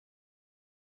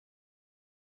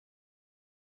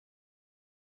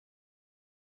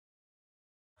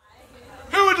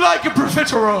like a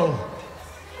profiterole?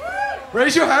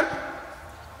 Raise your hand.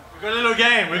 We've got a little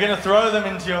game. We're going to throw them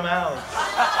into your mouth.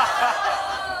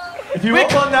 If you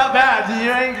want one that bad,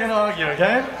 you ain't going to argue,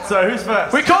 okay? So who's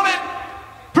first? We call it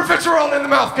profiterole in the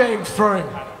mouth game throwing.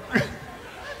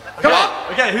 Come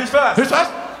on. Okay, who's first? Who's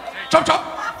first? Chop, chop.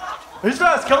 Who's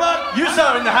first? Come on. You,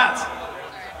 sir, in the hat.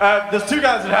 There's two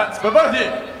guys in hats, but both of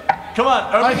you. Come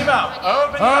on, open your mouth.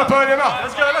 Open your mouth.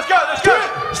 Let's go, let's go, let's go.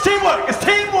 It's teamwork, it's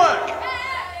teamwork.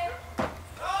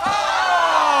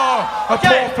 Oh, a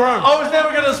poor throw. I was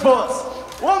never good at sports.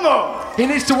 One more. He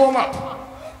needs to warm up.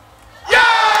 Yeah!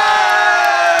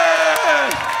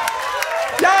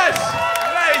 Yes!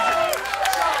 Amazing.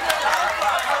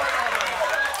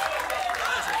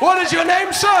 What is your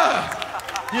name, sir?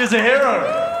 He is a hero.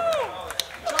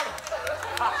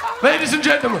 Ladies and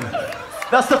gentlemen.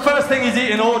 That's the first thing he's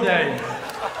eaten all day.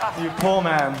 You poor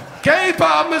man. Gay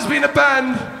Bomb has been a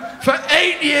band for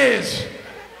 8 years.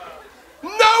 No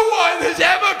one has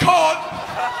ever caught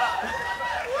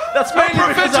that's mainly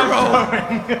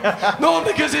profiterole. Not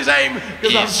because his aim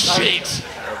is shit.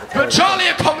 But Charlie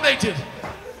accommodated.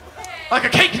 Like a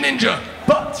cake ninja.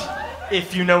 But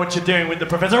if you know what you're doing with the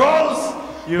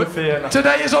profiteroles, you fear nothing.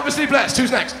 Today is obviously blessed.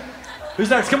 Who's next? Who's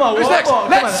next? Come on, who's next?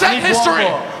 Let's set history.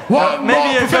 One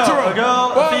maybe more profiterole. A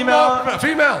girl, a female. A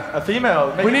female. A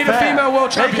female. We need a female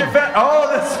world champion. Make it fair. Oh,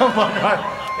 there's someone right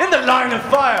in the line of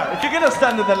fire. If you're gonna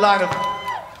stand in the line of.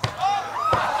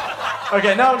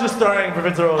 Okay, now I'm just throwing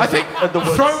profiteroles. I think at the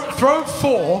woods. Throw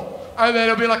 4, and then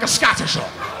it'll be like a scatter shot.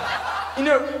 You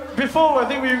know, before I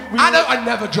think we I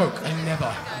never joke. I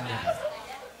never.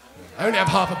 I only have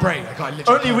half a brain. I can't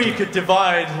literally. Only we could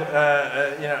divide,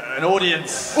 you know, an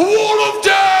audience. A wall of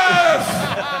death!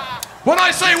 When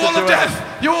I say wall of death,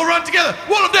 you all run together.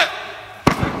 Wall of death!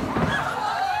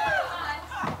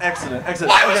 Excellent, excellent.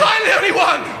 Why was I the only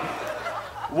one?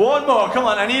 One more, come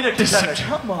on, I need a contender.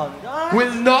 Come on, guys.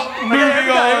 We're not moving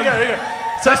on. Here we go.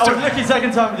 So, I was lucky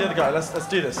second time with the other guy. Let's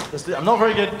do this. I'm not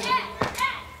very good.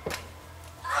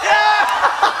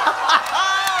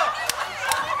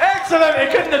 Excellent,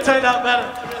 it couldn't have turned out better.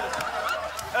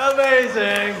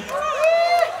 Amazing.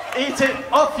 Eat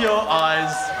it off your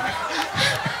eyes.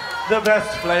 The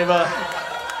best flavor.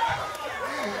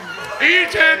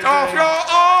 Eat it off your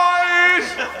eyes.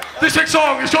 This next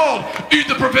song is called Eat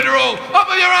the Profiterole Off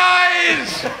of Your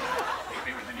Eyes.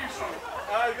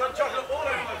 You've got chocolate all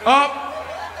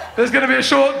over. There's going to be a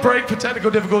short break for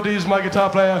technical difficulties. My guitar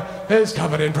player is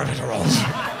covered in profiteroles.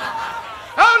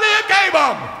 Only a gay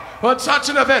bomb. But such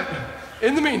an event.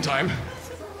 In the meantime,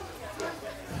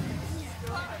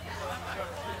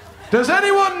 does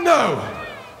anyone know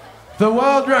the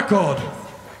world record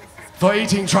for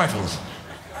eating trifles?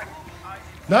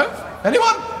 No?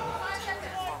 Anyone?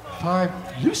 5.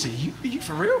 Lucy, are you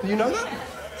for real? You know that?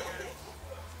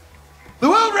 The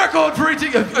world record for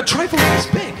eating a trifle this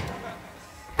big.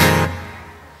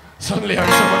 Suddenly I'm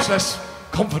so much less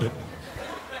confident.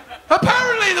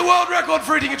 Apparently the world record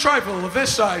for eating a trifle of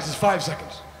this size is 5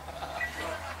 seconds.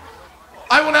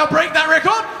 I will now break that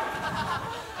record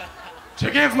to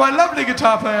give my lovely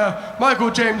guitar player, Michael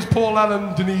James Paul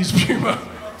Allen Denise Pumo,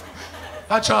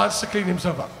 a chance to clean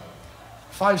himself up.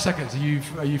 5 seconds,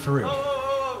 are you for real?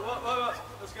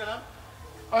 What's going on?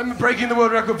 I'm breaking the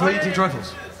world record for eating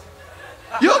trifles.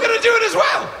 You're going to do it as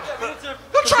well!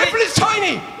 The trifle is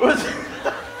tiny!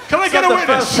 Can I get a witness? That's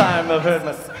the first time I've heard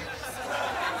my...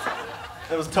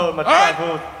 It was told my trifle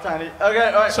was tiny. Okay,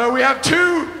 all right. So we have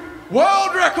 2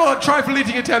 world record trifle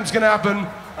eating attempts going to happen.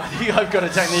 I think I've got a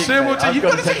technique.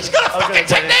 He's got a fucking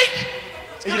technique!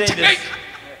 He's got a technique!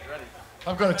 Ready.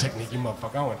 I've got a technique, you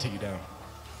motherfucker. I want to take you down.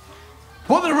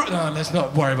 What are the rules? No, let's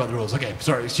not worry about the rules. Okay,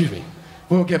 sorry, excuse me.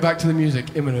 We'll get back to the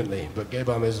music imminently, but Gay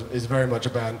Bum is very much a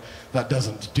band that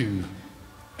doesn't do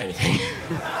anything.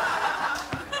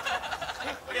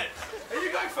 Okay. Are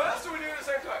you going first, or are we doing it at the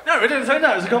same time? No, we're doing the same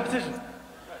now. It's a competition.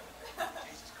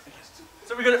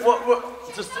 So we got it.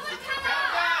 What? Just.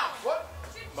 What?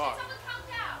 Mark.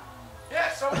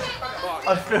 Yes, Mark.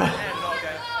 I feel.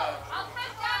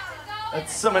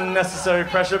 It's some unnecessary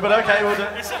pressure, but okay, we'll do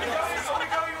it.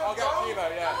 I'll go,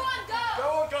 yeah. Go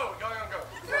on, go.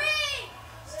 3,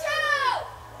 2,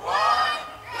 1,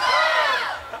 go!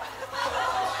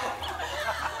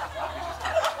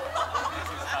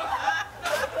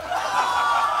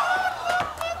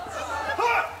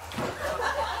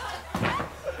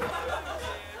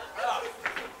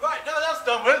 Right, now that's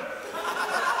done with.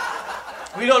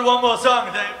 We got one more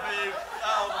song, Dave.